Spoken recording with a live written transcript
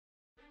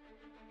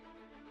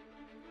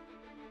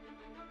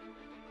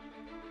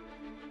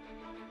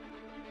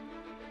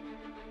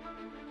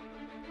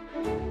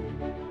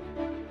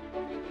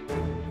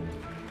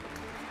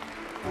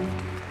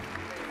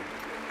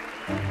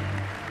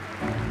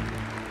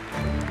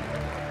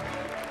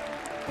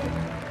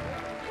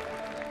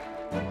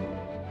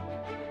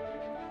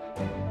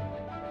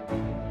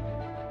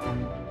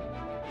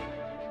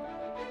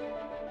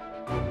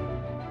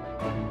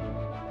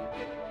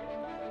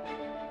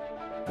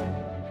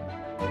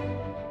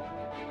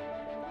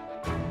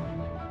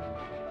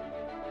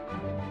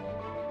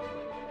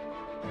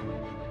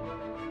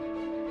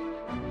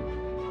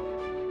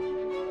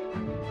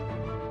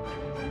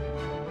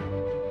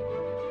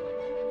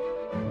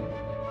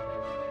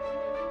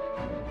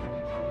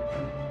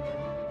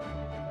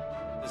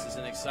This is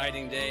an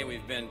exciting day.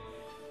 We've been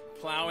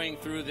plowing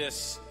through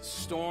this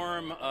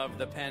storm of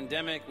the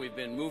pandemic. We've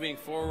been moving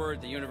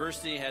forward. The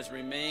university has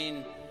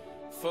remained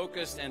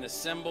focused and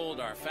assembled.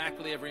 Our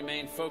faculty have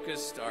remained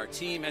focused. Our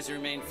team has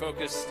remained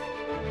focused.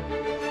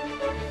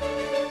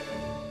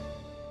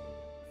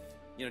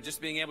 You know, just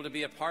being able to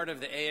be a part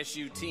of the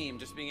ASU team,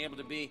 just being able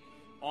to be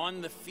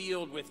on the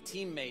field with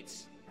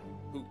teammates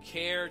who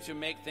care to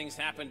make things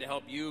happen to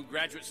help you,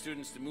 graduate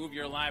students, to move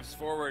your lives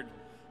forward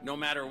no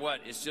matter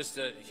what. It's just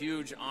a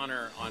huge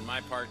honor on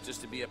my part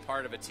just to be a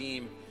part of a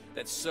team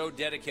that's so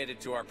dedicated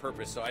to our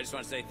purpose. So I just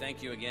want to say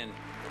thank you again